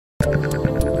All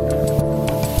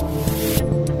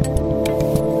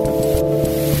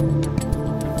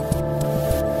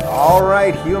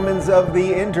right, humans of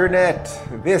the internet,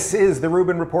 this is the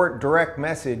Rubin Report direct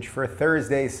message for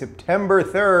Thursday, September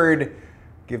 3rd.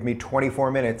 Give me 24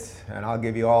 minutes and I'll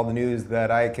give you all the news that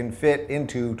I can fit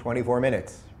into 24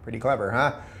 minutes. Pretty clever,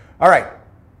 huh? All right,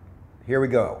 here we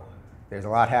go. There's a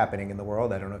lot happening in the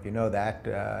world. I don't know if you know that.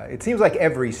 It seems like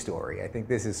every story, I think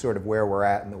this is sort of where we're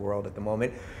at in the world at the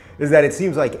moment, is that it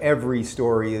seems like every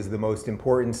story is the most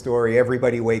important story.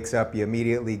 Everybody wakes up, you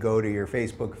immediately go to your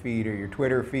Facebook feed or your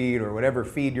Twitter feed or whatever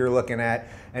feed you're looking at,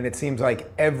 and it seems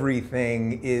like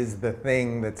everything is the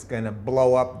thing that's going to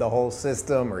blow up the whole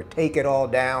system or take it all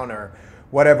down or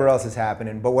whatever else is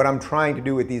happening. But what I'm trying to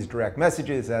do with these direct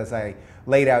messages, as I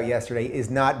laid out yesterday, is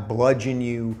not bludgeon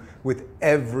you with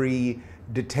every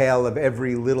detail of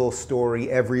every little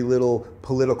story, every little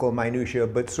political minutia,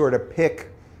 but sort of pick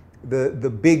the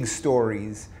big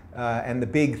stories and the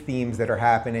big themes that are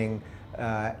happening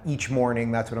each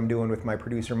morning. That's what I'm doing with my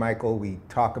producer, Michael. We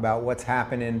talk about what's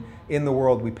happening in the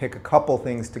world. We pick a couple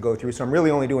things to go through. So I'm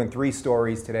really only doing 3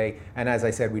 stories today. And as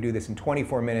I said, we do this in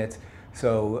 24 minutes.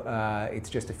 So it's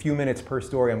just a few minutes per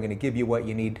story. I'm going to give you what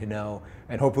you need to know.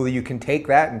 And hopefully you can take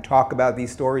that and talk about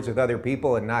these stories with other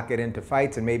people and not get into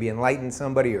fights and maybe enlighten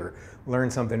somebody or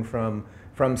learn something from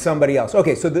somebody else.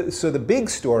 Okay, so the big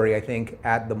story, I think,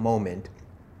 at the moment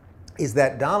is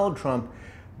that Donald Trump,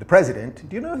 the president,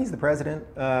 do you know he's the president?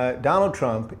 Donald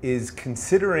Trump is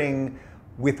considering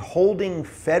withholding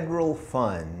federal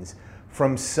funds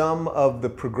from some of the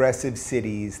progressive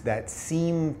cities that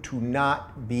seem to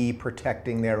not be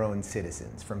protecting their own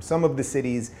citizens, from some of the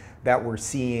cities that we're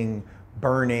seeing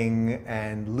burning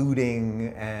and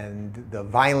looting and the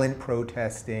violent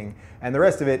protesting and the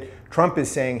rest of it. Trump is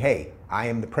saying, hey, I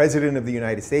am the president of the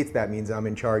United States. That means I'm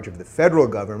in charge of the federal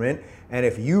government. And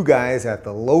if you guys at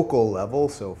the local level,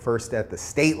 so first at the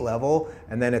state level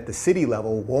and then at the city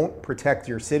level, won't protect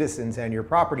your citizens and your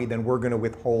property, then we're going to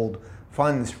withhold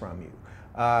funds from you.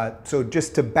 So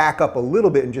just to back up a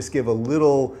little bit and just give a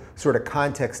little sort of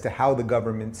context to how the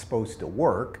government's supposed to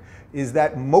work, is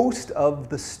that most of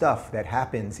the stuff that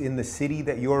happens in the city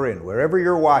that you're in, wherever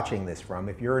you're watching this from,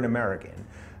 if you're an American,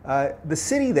 the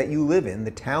city that you live in,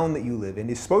 the town that you live in,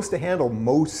 is supposed to handle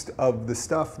most of the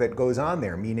stuff that goes on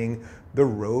there, meaning the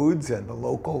roads and the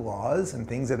local laws and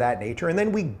things of that nature. And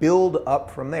then we build up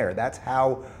from there. That's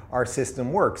how our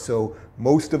system works. So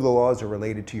most of the laws are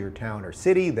related to your town or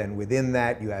city. Then within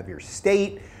that, you have your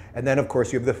state. And then, of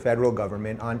course, you have the federal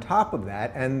government on top of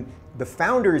that. And the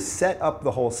founders set up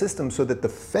the whole system so that the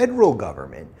federal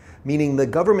government, meaning the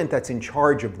government that's in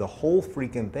charge of the whole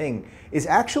freaking thing, is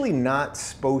actually not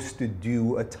supposed to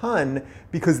do a ton,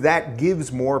 because that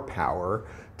gives more power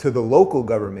to the local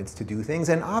governments to do things.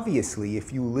 And obviously,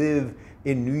 if you live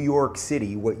in New York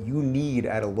City, what you need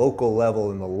at a local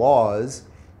level and the laws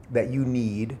that you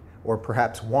need or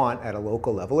perhaps want at a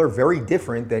local level are very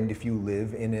different than if you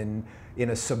live in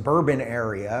a suburban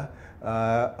area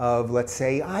of, let's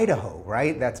say, Idaho,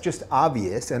 right? That's just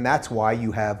obvious, and that's why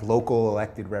you have local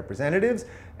elected representatives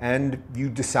and you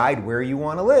decide where you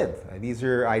want to live. These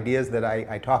are ideas that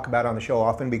I talk about on the show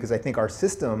often because I think our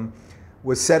system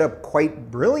was set up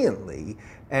quite brilliantly,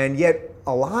 and yet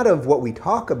a lot of what we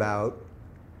talk about,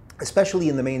 especially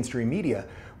in the mainstream media,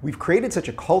 we've created such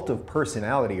a cult of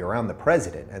personality around the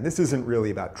president, and this isn't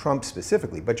really about Trump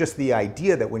specifically, but just the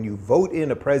idea that when you vote in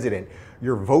a president,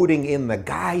 you're voting in the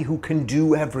guy who can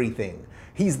do everything.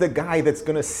 He's the guy that's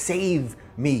going to save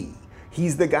me.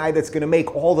 He's the guy that's going to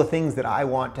make all the things that I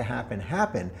want to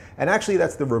happen. And actually,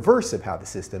 that's the reverse of how the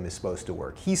system is supposed to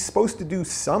work. He's supposed to do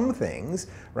some things,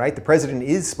 right? The president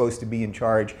is supposed to be in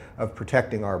charge of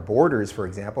protecting our borders, for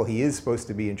example. He is supposed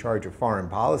to be in charge of foreign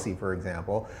policy, for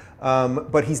example.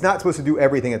 But he's not supposed to do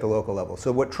everything at the local level.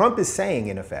 So what Trump is saying,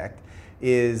 in effect,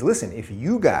 is, listen, if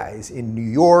you guys in New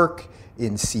York,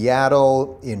 in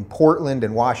Seattle, in Portland,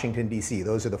 and Washington, D.C.,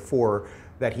 those are the 4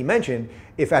 that he mentioned,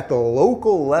 if at the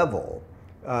local level,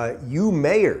 you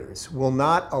mayors will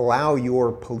not allow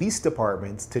your police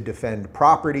departments to defend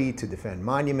property, to defend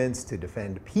monuments, to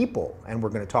defend people, and we're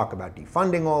going to talk about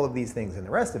defunding all of these things and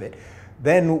the rest of it,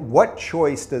 then what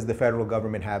choice does the federal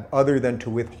government have other than to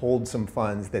withhold some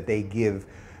funds that they give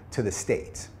to the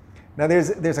states? Now, there's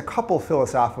a couple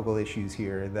philosophical issues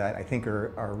here that I think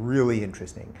are really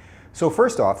interesting. So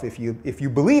first off, if you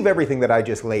believe everything that I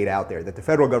just laid out there, that the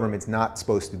federal government's not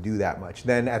supposed to do that much,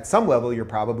 then at some level you're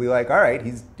probably like, all right,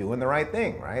 he's doing the right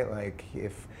thing, right? Like,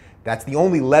 if that's the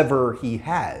only lever he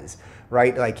has,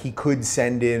 right? Like, he could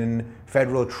send in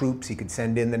federal troops, he could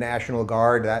send in the National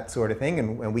Guard, that sort of thing,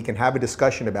 and we can have a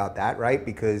discussion about that, right?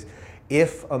 Because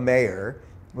if a mayor,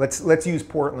 let's use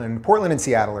Portland. Portland and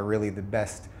Seattle are really the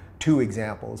best two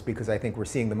examples because I think we're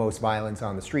seeing the most violence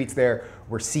on the streets there.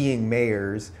 We're seeing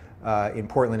mayors in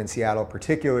Portland and Seattle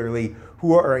particularly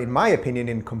who are, in my opinion,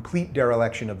 in complete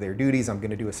dereliction of their duties. I'm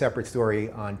going to do a separate story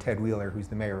on Ted Wheeler, who's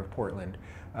the mayor of Portland,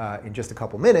 in just a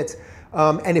couple minutes.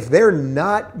 And if they're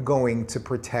not going to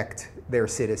protect their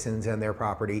citizens and their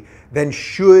property, then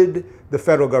should the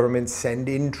federal government send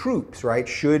in troops, right?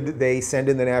 Should they send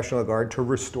in the National Guard to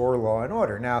restore law and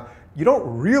order? Now, you don't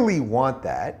really want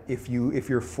that if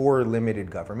you're for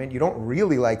limited government. You don't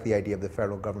really like the idea of the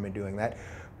federal government doing that.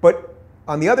 But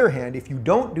on the other hand, if you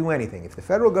don't do anything, if the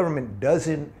federal government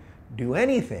doesn't do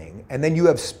anything, and then you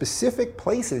have specific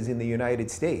places in the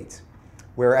United States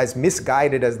where, as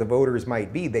misguided as the voters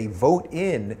might be, they vote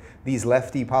in these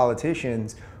lefty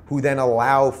politicians who then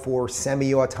allow for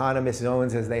semi-autonomous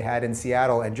zones as they had in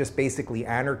Seattle and just basically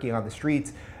anarchy on the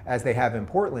streets as they have in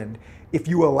Portland. If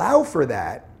you allow for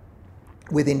that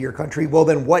within your country, well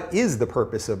then what is the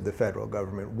purpose of the federal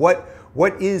government?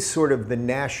 What is sort of the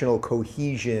national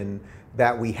cohesion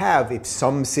that we have if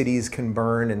some cities can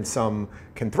burn and some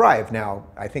can thrive? Now,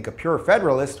 I think a pure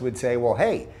federalist would say, well,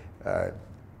 hey,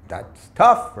 that's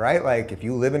tough, right? Like if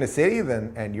you live in a city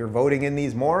then and you're voting in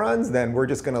these morons, then we're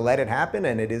just going to let it happen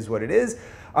and it is what it is.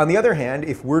 On the other hand,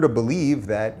 if we're to believe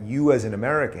that you as an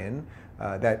American,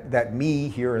 that me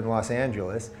here in Los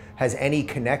Angeles has any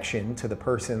connection to the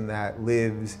person that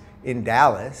lives in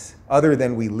Dallas, other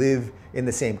than we live in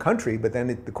the same country, but then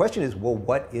the question is, well,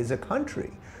 what is a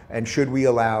country? And should we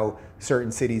allow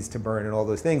certain cities to burn and all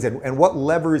those things? And what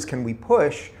levers can we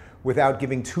push without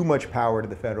giving too much power to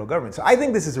the federal government? So I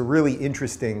think this is a really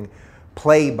interesting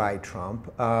play by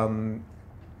Trump.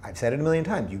 I've said it a million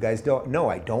times. You guys don't know.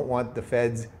 I don't want the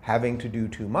feds having to do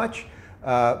too much.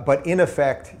 But in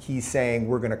effect, he's saying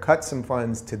we're going to cut some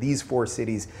funds to these 4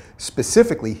 cities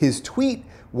specifically. His tweet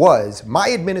was,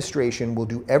 "My administration will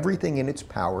do everything in its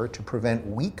power to prevent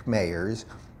weak mayors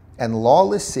and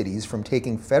lawless cities from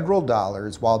taking federal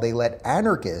dollars while they let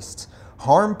anarchists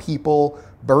harm people,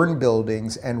 burn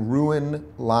buildings, and ruin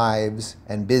lives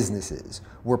and businesses.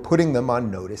 We're putting them on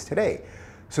notice today."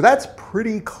 So that's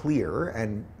pretty clear,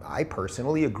 and I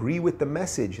personally agree with the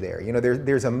message there. You know,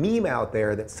 there's a meme out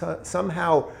there that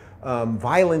somehow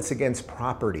violence against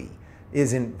property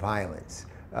isn't violence.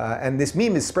 And this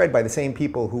meme is spread by the same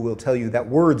people who will tell you that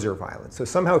words are violent. So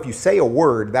somehow if you say a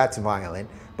word, that's violent,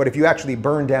 but if you actually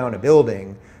burn down a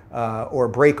building or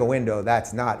break a window,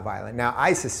 that's not violent. Now,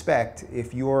 I suspect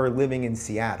if you're living in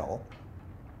Seattle,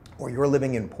 or you're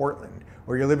living in Portland,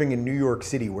 or you're living in New York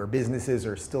City where businesses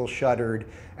are still shuttered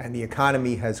and the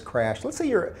economy has crashed. Let's say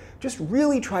you're, just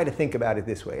really try to think about it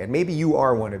this way, and maybe you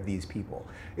are one of these people.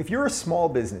 If you're a small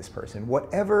business person,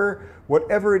 whatever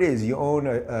it is, you own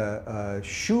a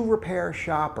shoe repair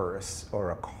shop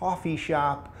or a coffee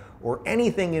shop or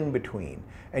anything in between,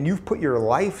 and you've put your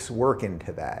life's work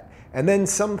into that, and then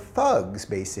some thugs,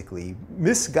 basically,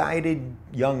 misguided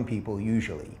young people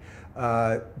usually,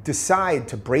 decide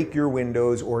to break your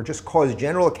windows or just cause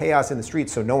general chaos in the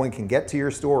streets so no one can get to your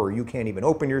store or you can't even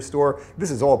open your store. This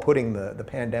is all putting the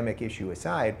pandemic issue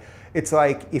aside. It's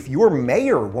like if your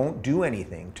mayor won't do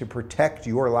anything to protect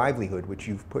your livelihood, which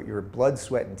you've put your blood,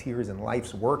 sweat, and tears and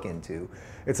life's work into,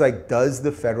 it's like, does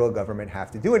the federal government have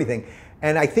to do anything?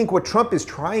 And I think what Trump is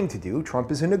trying to do,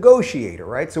 Trump is a negotiator,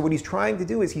 right? So what he's trying to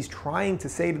do is he's trying to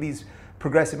say to these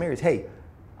progressive mayors, hey,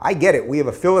 I get it. We have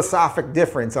a philosophic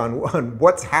difference on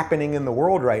what's happening in the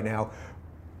world right now.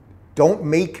 Don't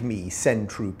make me send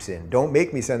troops in. Don't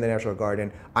make me send the National Guard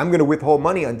in. I'm going to withhold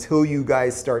money until you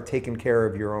guys start taking care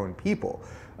of your own people.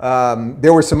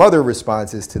 There were some other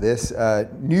responses to this.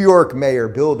 New York Mayor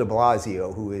Bill de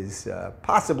Blasio, who is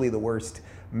possibly the worst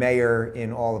mayor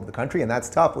in all of the country, and that's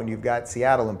tough when you've got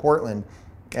Seattle and Portland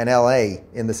and LA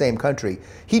in the same country.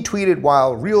 He tweeted,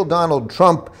 while real Donald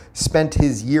Trump spent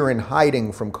his year in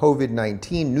hiding from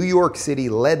COVID-19, New York City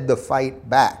led the fight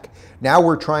back. Now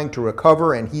we're trying to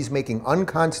recover and he's making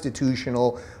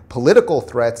unconstitutional political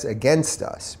threats against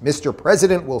us. Mr.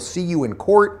 President, we'll see you in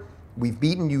court. We've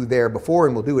beaten you there before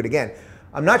and we'll do it again.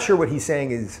 I'm not sure what he's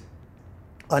saying is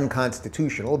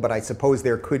unconstitutional, but I suppose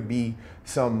there could be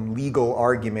some legal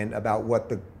argument about what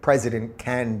the president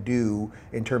can do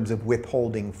in terms of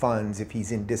withholding funds if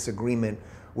he's in disagreement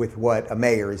with what a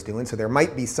mayor is doing. So there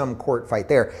might be some court fight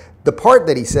there. The part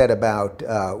that he said about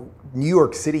New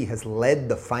York City has led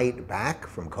the fight back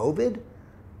from COVID,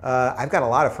 I've got a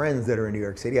lot of friends that are in New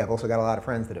York City. I've also got a lot of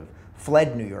friends that have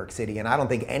fled New York City, and I don't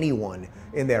think anyone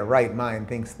in their right mind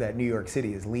thinks that New York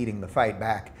City is leading the fight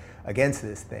back against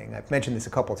this thing. I've mentioned this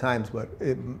a couple times, but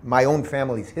my own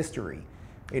family's history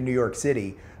in New York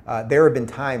City, there have been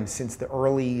times since the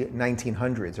early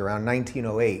 1900s, around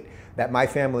 1908, that my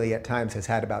family at times has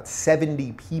had about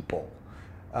 70 people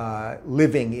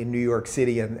living in New York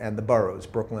City and the boroughs,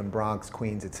 Brooklyn, Bronx,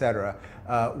 Queens, etc.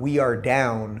 We are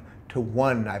down to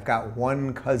one. I've got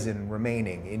one cousin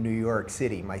remaining in New York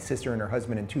City. My sister and her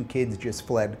husband and 2 kids just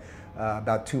fled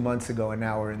about 2 months ago, and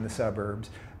now we're in the suburbs.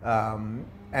 And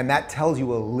that tells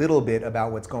you a little bit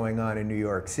about what's going on in New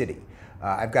York City.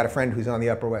 I've got a friend who's on the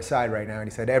Upper West Side right now, and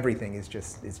he said everything is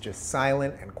just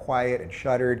silent and quiet and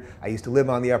shuttered. I used to live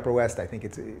on the Upper West. I think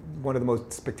it's one of the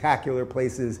most spectacular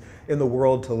places in the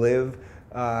world to live.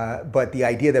 But the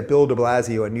idea that Bill de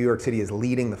Blasio in New York City is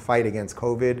leading the fight against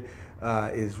COVID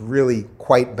is really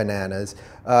quite bananas.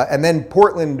 And then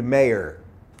Portland Mayor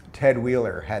Ted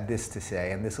Wheeler had this to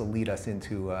say, and this will lead us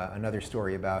into another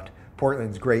story about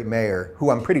Portland's great mayor, who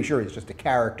I'm pretty sure is just a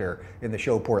character in the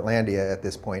show Portlandia at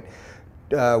this point.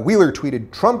 Wheeler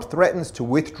tweeted, "Trump threatens to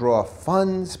withdraw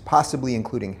funds, possibly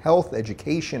including health,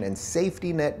 education, and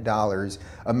safety net dollars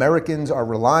Americans are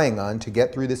relying on to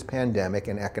get through this pandemic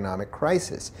and economic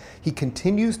crisis. He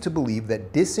continues to believe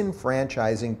that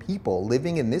disenfranchising people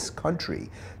living in this country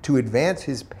to advance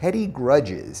his petty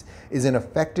grudges is an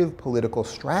effective political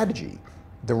strategy.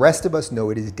 The rest of us know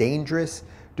it is dangerous,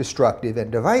 destructive,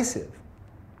 and divisive."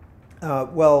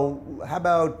 Well, how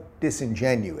about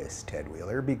disingenuous, Ted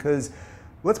Wheeler? Because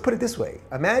let's put it this way.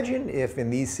 Imagine if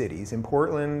in these cities, in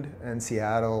Portland and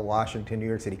Seattle, Washington, New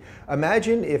York City,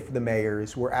 imagine if the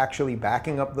mayors were actually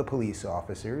backing up the police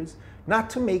officers,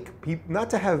 not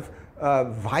to have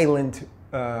violent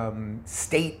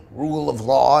state rule of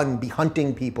law and be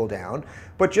hunting people down,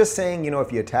 but just saying,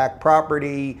 if you attack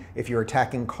property, if you're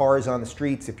attacking cars on the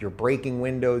streets, if you're breaking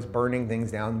windows, burning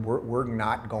things down, we're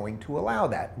not going to allow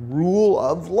that. Rule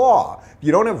of law. If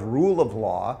you don't have rule of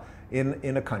law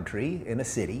in a country, in a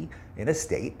city, in a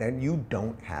state, then you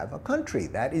don't have a country.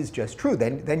 That is just true.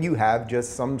 Then you have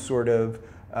just some sort of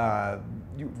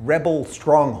rebel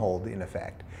stronghold in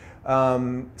effect.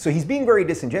 So he's being very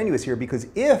disingenuous here, because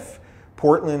if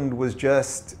Portland was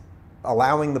just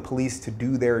allowing the police to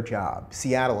do their job,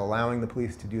 Seattle allowing the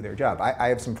police to do their job. I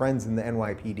have some friends in the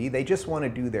NYPD, they just want to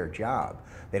do their job.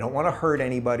 They don't want to hurt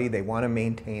anybody, they want to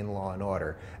maintain law and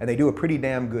order. And they do a pretty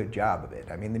damn good job of it.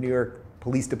 I mean, the New York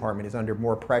Police Department is under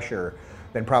more pressure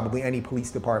than probably any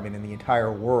police department in the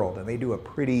entire world, and they do a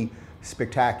pretty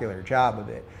spectacular job of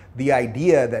it. The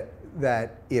idea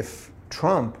that if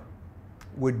Trump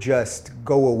would just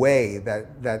go away,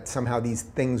 that somehow these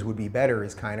things would be better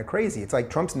is kind of crazy. It's like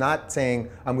Trump's not saying,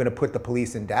 I'm going to put the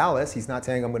police in Dallas. He's not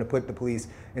saying, I'm going to put the police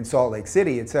in Salt Lake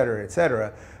City, et cetera, et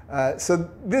cetera. So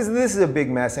this is a big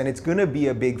mess, and it's going to be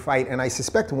a big fight. And I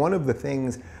suspect one of the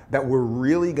things that we're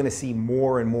really going to see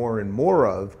more and more and more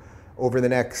of over the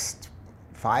next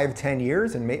 5-10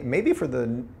 years, and maybe for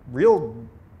the real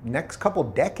next couple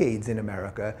decades in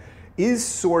America, is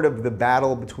sort of the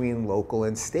battle between local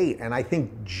and state. And I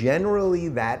think generally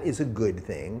that is a good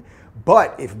thing.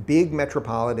 But if big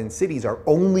metropolitan cities are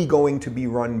only going to be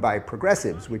run by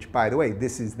progressives, which, by the way,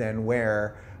 this is then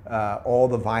where all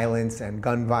the violence and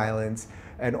gun violence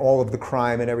and all of the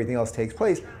crime and everything else takes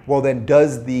place, well then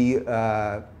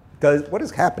what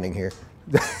is happening here?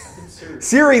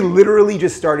 Siri literally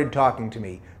just started talking to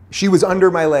me. She was under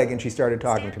my leg and she started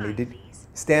talking to me.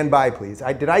 Stand by, please.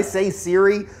 Did I say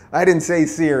Siri? I didn't say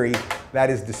Siri. That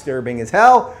is disturbing as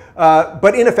hell.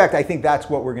 But in effect, I think that's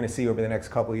what we're going to see over the next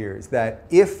couple of years. That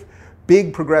if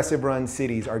big progressive-run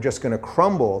cities are just going to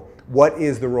crumble, what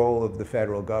is the role of the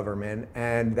federal government?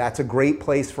 And that's a great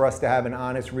place for us to have an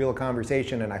honest, real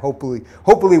conversation. And hopefully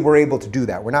we're able to do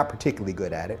that. We're not particularly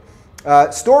good at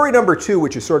it. Story number 2,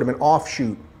 which is sort of an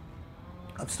offshoot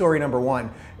of story number 1,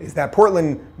 is that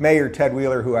Portland Mayor Ted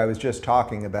Wheeler, who I was just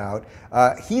talking about,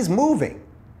 he's moving.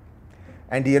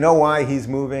 And do you know why he's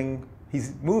moving?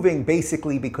 He's moving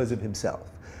basically because of himself.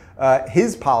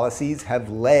 His policies have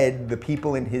led the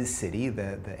people in his city,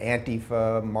 the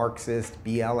Antifa, Marxist,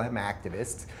 BLM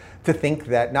activists, to think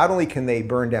that not only can they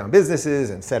burn down businesses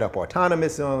and set up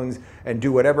autonomous zones and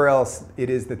do whatever else it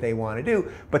is that they want to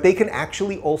do, but they can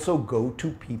actually also go to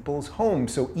people's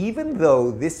homes. So even though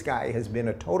this guy has been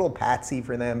a total patsy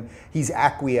for them, he's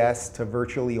acquiesced to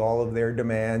virtually all of their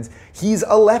demands, he's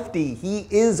a lefty, he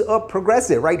is a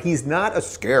progressive, right? He's not a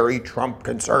scary Trump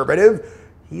conservative.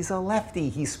 He's a lefty.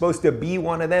 He's supposed to be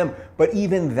one of them. But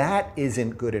even that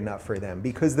isn't good enough for them,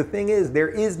 because the thing is, there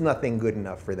is nothing good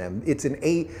enough for them. It's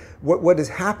what is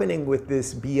happening with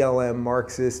this BLM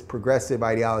Marxist progressive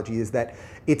ideology is that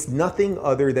it's nothing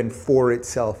other than for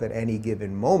itself at any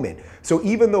given moment. So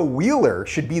even though Wheeler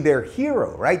should be their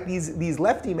hero, right? These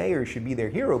lefty mayors should be their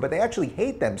hero, but they actually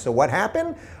hate them. So what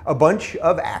happened? A bunch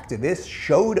of activists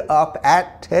showed up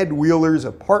at Ted Wheeler's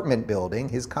apartment building,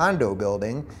 his condo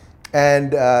building,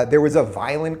 and there was a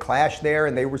violent clash there,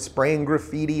 and they were spraying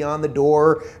graffiti on the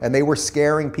door, and they were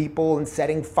scaring people and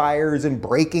setting fires and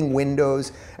breaking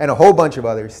windows and a whole bunch of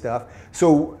other stuff.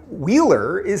 So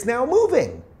Wheeler is now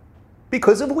moving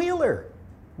because of Wheeler.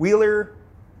 Wheeler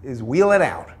is wheeling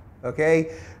out,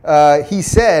 okay? He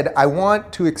said, "I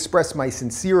want to express my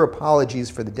sincere apologies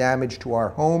for the damage to our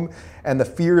home and the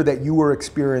fear that you were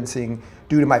experiencing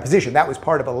due to my position." That was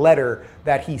part of a letter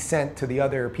that he sent to the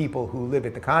other people who live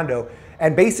at the condo.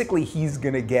 And basically, he's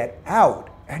gonna get out.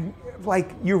 And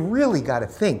like, you really gotta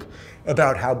think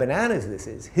about how bananas this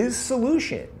is. His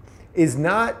solution is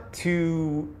not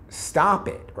to stop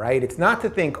it, right? It's not to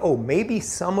think, oh, maybe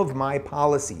some of my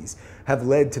policies have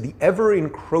led to the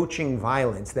ever-encroaching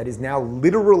violence that is now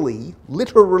literally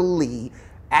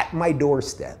at my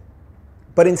doorstep.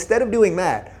 But instead of doing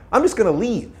that, I'm just gonna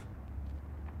leave.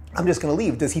 I'm just gonna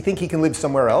leave. Does he think he can live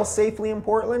somewhere else safely in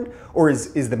Portland? Or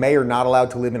is the mayor not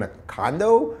allowed to live in a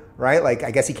condo, right? Like,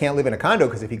 I guess he can't live in a condo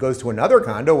because if he goes to another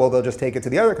condo, well, they'll just take it to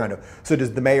the other condo. So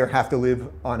does the mayor have to live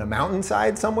on a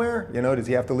mountainside somewhere? You know, does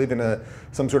he have to live in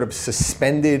some sort of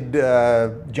suspended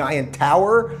giant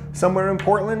tower somewhere in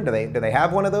Portland? Do they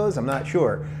have one of those? I'm not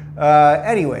sure.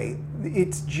 Anyway,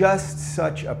 it's just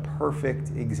such a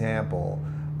perfect example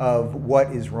of what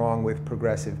is wrong with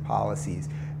progressive policies.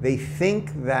 They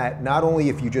think that not only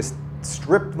if you just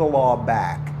strip the law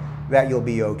back that you'll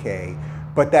be okay,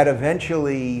 but that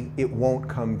eventually it won't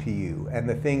come to you. And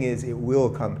the thing is, it will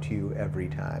come to you every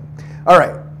time. All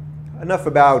right, enough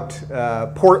about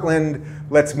Portland.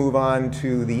 Let's move on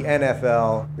to the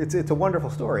NFL. It's a wonderful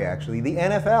story, actually. The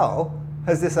NFL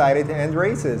has decided to end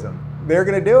racism. They're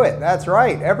gonna do it, that's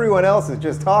right. Everyone else is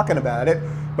just talking about it,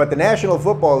 but the National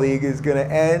Football League is gonna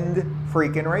end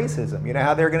freaking racism. You know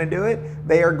how they're gonna do it?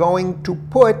 They are going to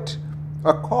put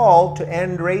a call to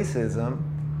end racism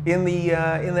in the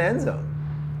end zone.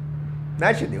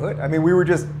 That should do it. I mean, we were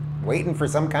just waiting for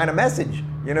some kind of message.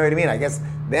 You know what I mean? I guess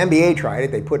the NBA tried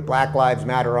it. They put Black Lives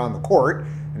Matter on the court.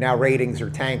 And now ratings are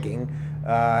tanking,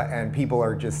 and people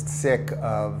are just sick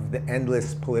of the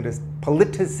endless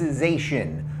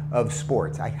politicization of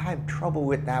sports. I have trouble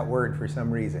with that word for some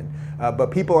reason,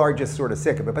 but people are just sort of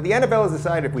sick of it. But the NFL has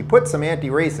decided if we put some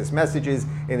anti-racist messages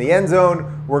in the end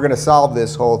zone, we're going to solve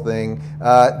this whole thing.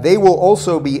 They will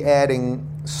also be adding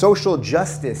social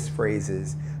justice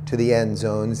phrases to the end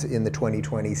zones in the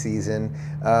 2020 season,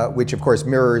 which of course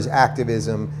mirrors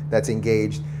activism that's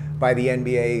engaged by the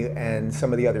NBA and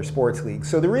some of the other sports leagues.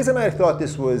 So the reason I thought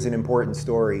this was an important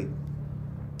story,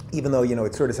 even though, you know,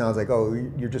 it sort of sounds like, oh,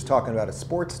 you're just talking about a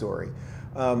sports story.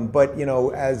 But, you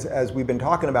know, as we've been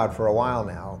talking about for a while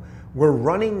now, we're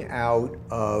running out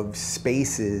of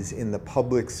spaces in the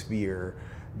public sphere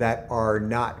that are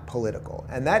not political.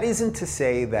 And that isn't to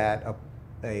say that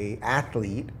a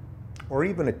athlete or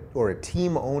even a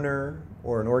team owner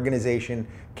or an organization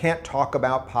can't talk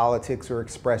about politics or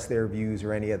express their views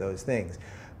or any of those things.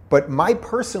 But my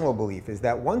personal belief is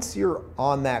that once you're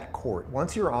on that court,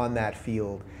 once you're on that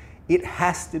field, it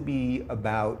has to be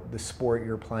about the sport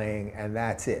you're playing, and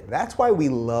that's it. That's why we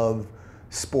love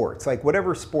sports, like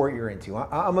whatever sport you're into.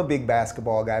 I'm a big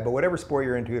basketball guy, but whatever sport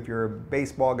you're into, if you're a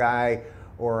baseball guy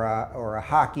or a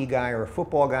hockey guy or a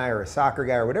football guy or a soccer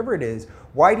guy or whatever it is,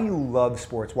 why do you love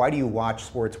sports? Why do you watch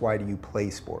sports? Why do you play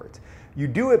sports? You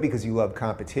do it because you love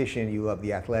competition, you love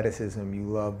the athleticism, you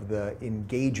love the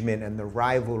engagement and the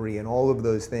rivalry and all of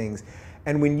those things.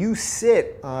 And when you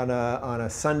sit on a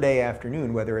Sunday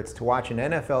afternoon, whether it's to watch an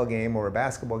NFL game or a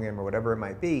basketball game or whatever it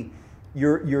might be,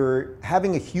 you're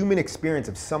having a human experience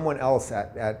of someone else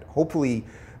at hopefully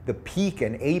the peak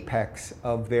and apex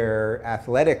of their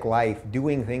athletic life,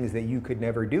 doing things that you could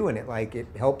never do. And it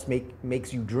helps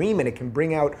makes you dream, and it can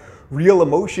bring out real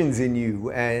emotions in you.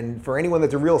 And for anyone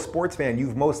that's a real sports fan,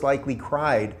 you've most likely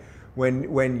cried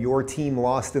when your team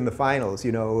lost in the finals.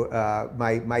 You know,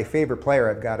 my favorite player,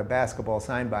 I've got a basketball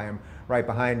signed by him right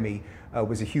behind me,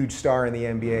 was a huge star in the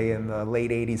NBA in the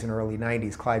late 80s and early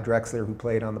 90s, Clyde Drexler, who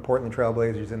played on the Portland Trail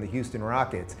Blazers and the Houston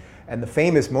Rockets. And the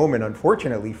famous moment,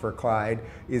 unfortunately for Clyde,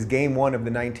 is Game 1 of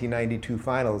the 1992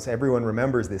 Finals. Everyone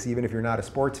remembers this, even if you're not a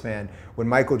sports fan, when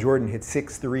Michael Jordan hit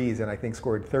 6 threes and I think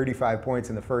scored 35 points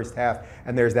in the first half.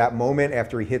 And there's that moment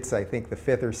after he hits, I think, the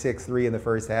 5th or 6th three in the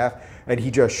first half, and he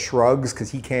just shrugs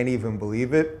because he can't even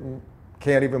believe it.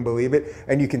 Can't even believe it.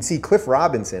 And you can see Cliff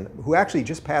Robinson, who actually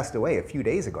just passed away a few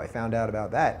days ago. I found out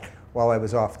about that while I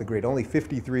was off the grid. Only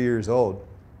 53 years old.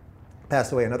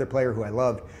 Passed away, another player who I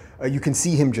loved. You can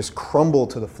see him just crumble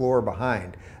to the floor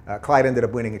behind. Clyde ended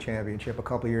up winning a championship a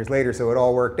couple years later, so it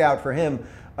all worked out for him.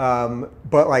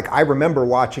 But like, I remember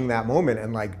watching that moment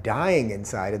and like dying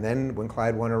inside. And then when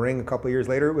Clyde won a ring a couple years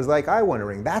later, it was like I won a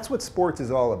ring. That's what sports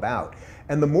is all about.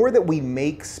 And the more that we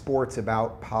make sports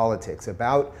about politics,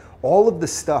 about all of the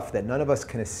stuff that none of us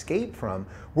can escape from,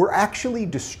 we're actually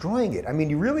destroying it. I mean,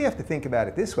 you really have to think about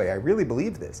it this way. I really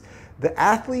believe this. The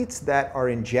athletes that are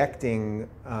injecting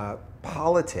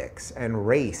politics and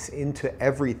race into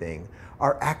everything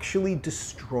are actually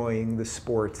destroying the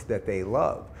sports that they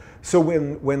love. So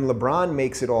when LeBron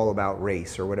makes it all about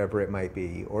race or whatever it might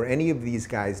be, or any of these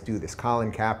guys do this,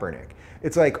 Colin Kaepernick,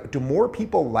 it's like, do more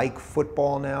people like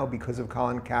football now because of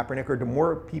Colin Kaepernick, or do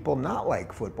more people not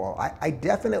like football? I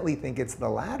definitely think it's the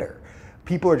latter.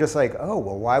 People are just like, oh,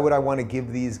 well, why would I want to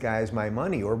give these guys my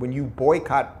money? Or when you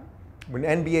boycott, when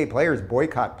NBA players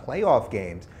boycott playoff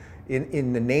games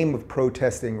in the name of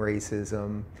protesting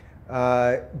racism,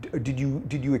 did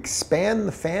you expand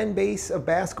the fan base of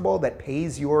basketball that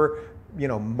pays your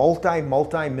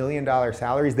multi-million-dollar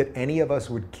salaries that any of us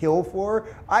would kill for?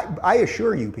 I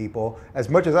assure you, people, as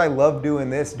much as I love doing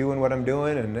this, doing what I'm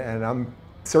doing, and I'm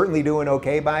certainly doing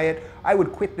okay by it, I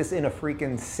would quit this in a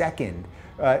freaking second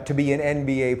to be an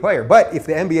NBA player. But if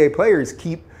the NBA players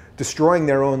keep destroying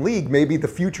their own league, maybe the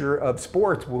future of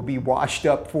sports will be washed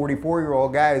up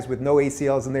 44-year-old guys with no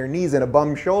ACLs in their knees and a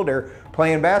bum shoulder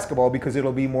playing basketball because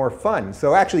it'll be more fun.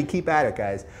 So actually keep at it,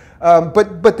 guys.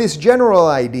 But this general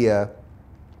idea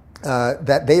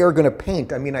that they are going to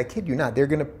paint, I mean, I kid you not, they're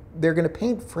going to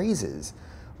paint phrases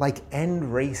like "end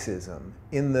racism"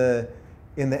 in the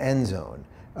end zone,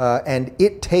 and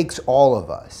it takes all of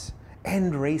us.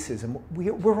 End racism.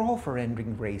 We're all for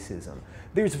ending racism.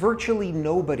 There's virtually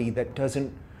nobody that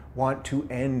doesn't want to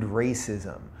end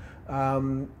racism.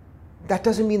 That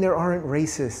doesn't mean there aren't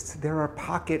racists. There are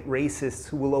pocket racists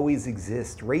who will always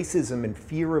exist. Racism and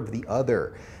fear of the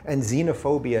other and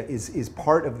xenophobia is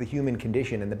part of the human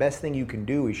condition. And the best thing you can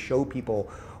do is show people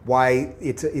why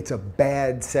it's a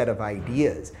bad set of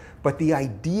ideas. But the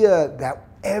idea that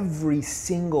every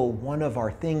single one of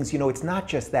our things, it's not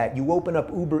just that. You open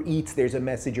up Uber Eats, there's a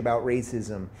message about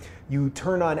racism. You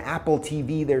turn on Apple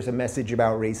TV, there's a message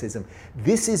about racism.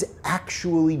 This is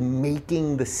actually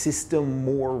making the system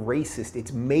more racist.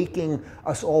 It's making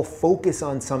us all focus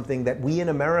on something that we in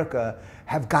America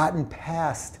have gotten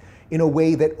past in a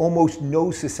way that almost no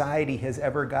society has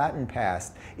ever gotten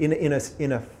past, in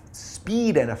a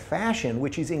speed and a fashion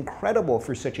which is incredible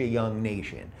for such a young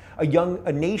nation.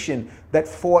 A nation that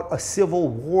fought a civil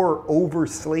war over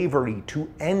slavery to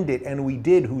end it, and we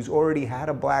did, who's already had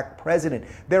a black president.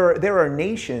 There are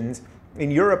nations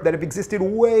in Europe that have existed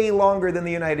way longer than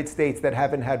the United States that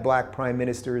haven't had black prime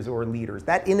ministers or leaders.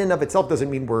 That in and of itself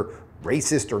doesn't mean we're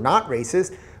racist or not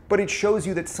racist, but it shows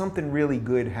you that something really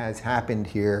good has happened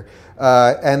here.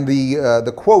 And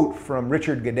the quote from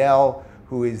Richard Goodell,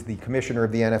 who is the commissioner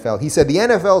of the NFL, he said, "The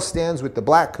NFL stands with the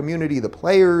black community, the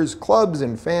players, clubs,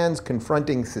 and fans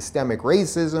confronting systemic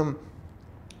racism.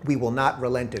 We will not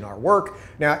relent in our work."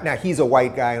 Now he's a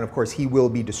white guy, and of course he will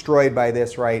be destroyed by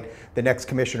this, right? The next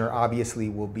commissioner obviously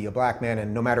will be a black man,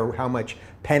 and no matter how much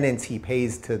penance he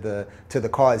pays to the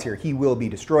cause here, he will be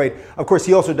destroyed. Of course,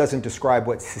 he also doesn't describe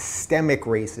what systemic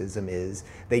racism is.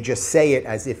 They just say it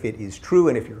as if it is true,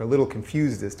 and if you're a little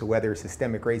confused as to whether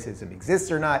systemic racism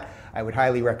exists or not, I would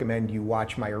highly recommend you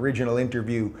watch my original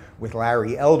interview with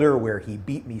Larry Elder, where he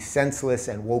beat me senseless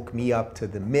and woke me up to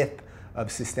the myth of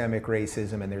systemic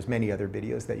racism, and there's many other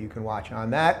videos that you can watch on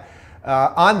that.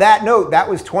 On that note, that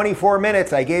was 24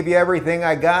 minutes. I gave you everything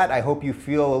I got. I hope you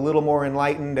feel a little more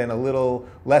enlightened and a little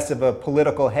less of a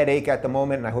political headache at the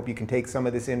moment, and I hope you can take some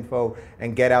of this info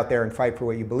and get out there and fight for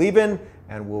what you believe in,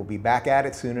 and we'll be back at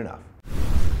it soon enough.